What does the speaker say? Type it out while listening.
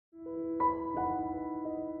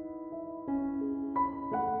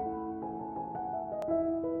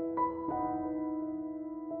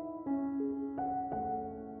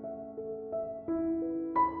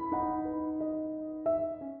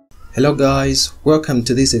Hello guys, welcome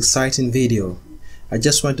to this exciting video. I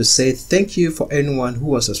just want to say thank you for anyone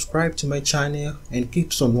who has subscribed to my channel and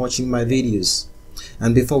keeps on watching my videos.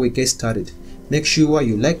 And before we get started, make sure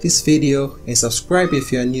you like this video and subscribe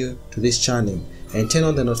if you are new to this channel, and turn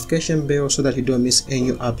on the notification bell so that you don't miss any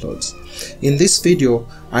new uploads. In this video,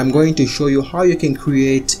 I'm going to show you how you can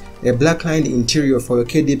create a blackline interior for your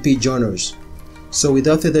KDP journals. So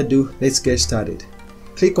without further ado, let's get started.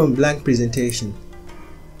 Click on blank presentation.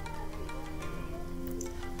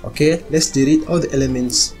 Okay, let's delete all the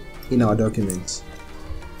elements in our document.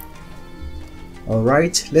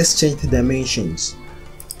 Alright, let's change the dimensions.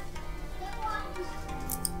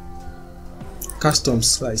 Custom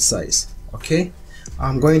slide size. Okay,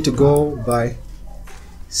 I'm going to go by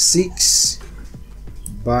 6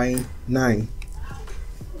 by 9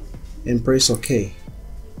 and press OK.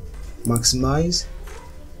 Maximize.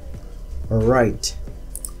 Alright,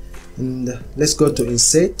 and let's go to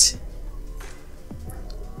insert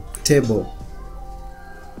table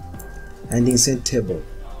and insert table.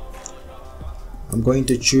 I'm going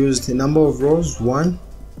to choose the number of rows 1,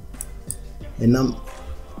 and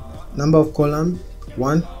number of column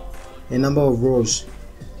 1, and number of rows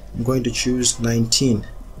I'm going to choose 19.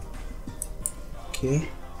 Okay,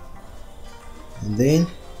 and then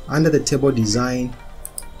under the table design,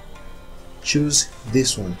 choose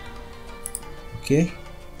this one. Okay,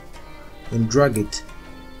 and drag it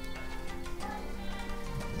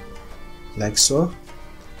like so,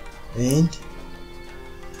 and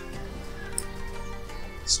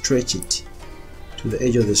stretch it to the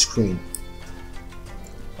edge of the screen.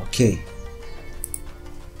 Okay,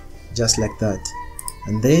 just like that.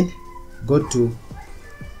 And then go to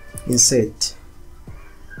insert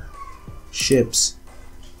shapes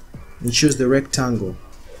and choose the rectangle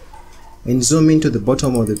and zoom into the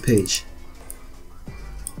bottom of the page.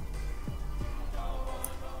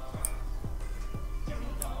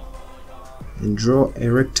 And draw a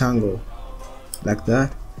rectangle like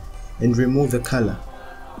that, and remove the color.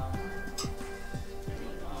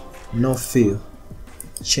 No fill.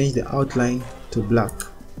 Change the outline to black.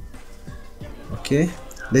 Okay,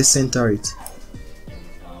 let's center it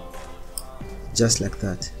just like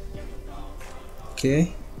that.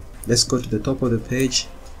 Okay, let's go to the top of the page.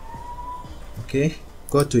 Okay,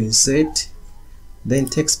 go to insert, then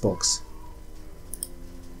text box,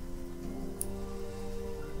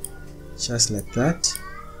 just like that.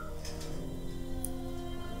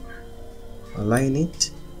 Align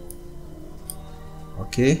it.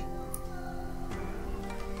 Okay,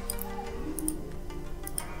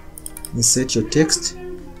 insert your text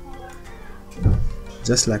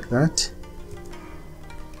just like that.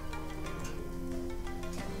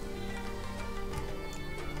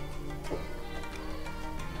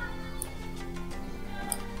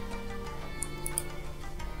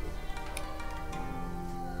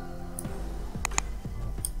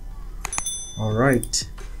 Alright,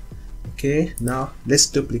 okay, now let's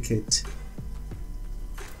duplicate.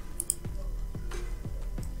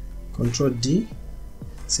 Control D,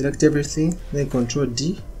 select everything, then Control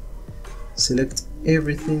D, select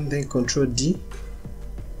everything, then Control D,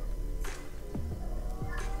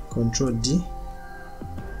 Control D,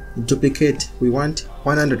 duplicate. We want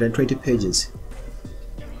 120 pages.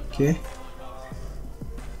 Okay,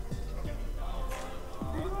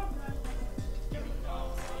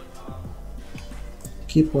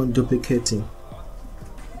 keep on duplicating.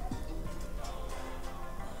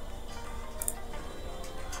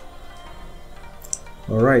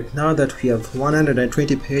 Alright, now that we have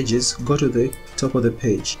 120 pages, go to the top of the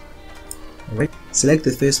page. Alright, select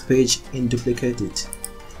the first page and duplicate it.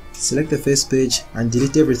 Select the first page and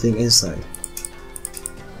delete everything inside.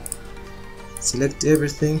 Select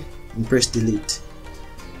everything and press delete.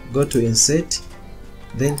 Go to insert,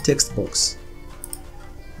 then text box,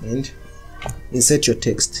 and insert your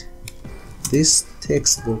text. This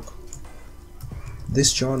textbook,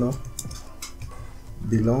 this journal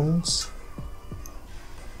belongs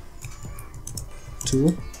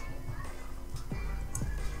to.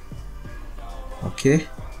 Okay,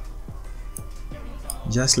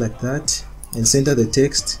 just like that, and center the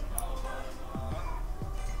text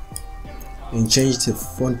and change the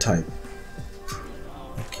font type.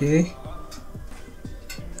 Okay,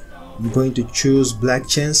 you're going to choose black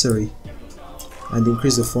chancery and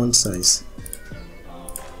increase the font size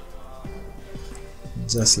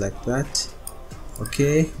just like that.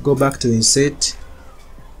 Okay, go back to insert,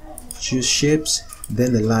 choose shapes,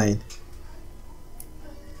 then the line.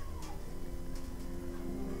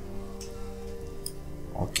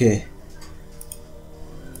 Okay,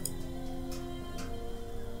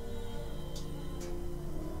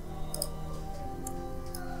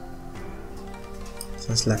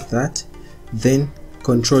 just like that. Then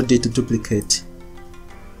Ctrl D to duplicate,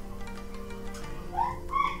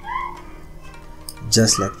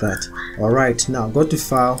 just like that. Alright, now go to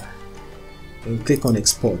File and click on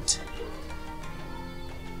Export.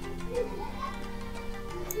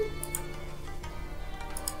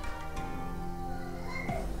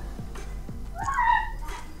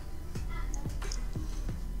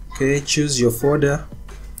 Okay, choose your folder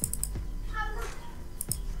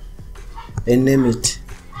and name it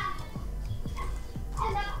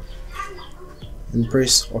and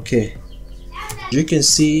press OK. You can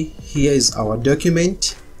see here is our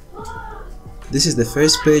document. This is the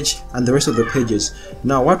first page and the rest of the pages.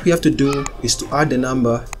 Now what we have to do is to add the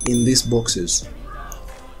number in these boxes.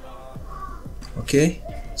 Okay,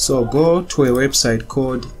 so go to a website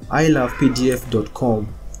called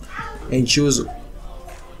ilovepdf.com and choose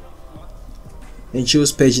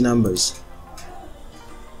page numbers,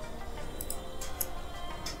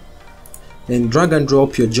 and drag and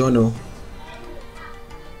drop your journal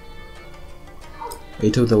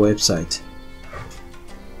into the website.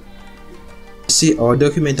 See, our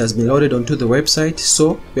document has been loaded onto the website,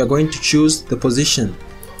 so we are going to choose the position.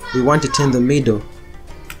 We want it in the middle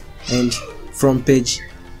and from page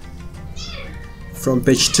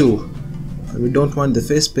 2, and we don't want the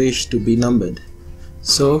first page to be numbered,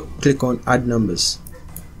 so click on Add Numbers.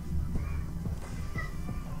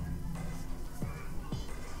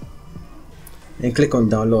 And click on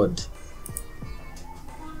Download.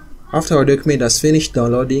 After our document has finished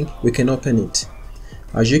downloading, we can open it.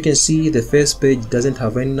 As you can see, the first page doesn't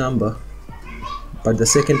have any number, but the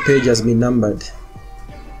second page has been numbered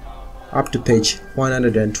up to page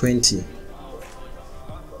 120,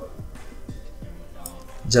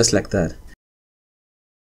 just like that.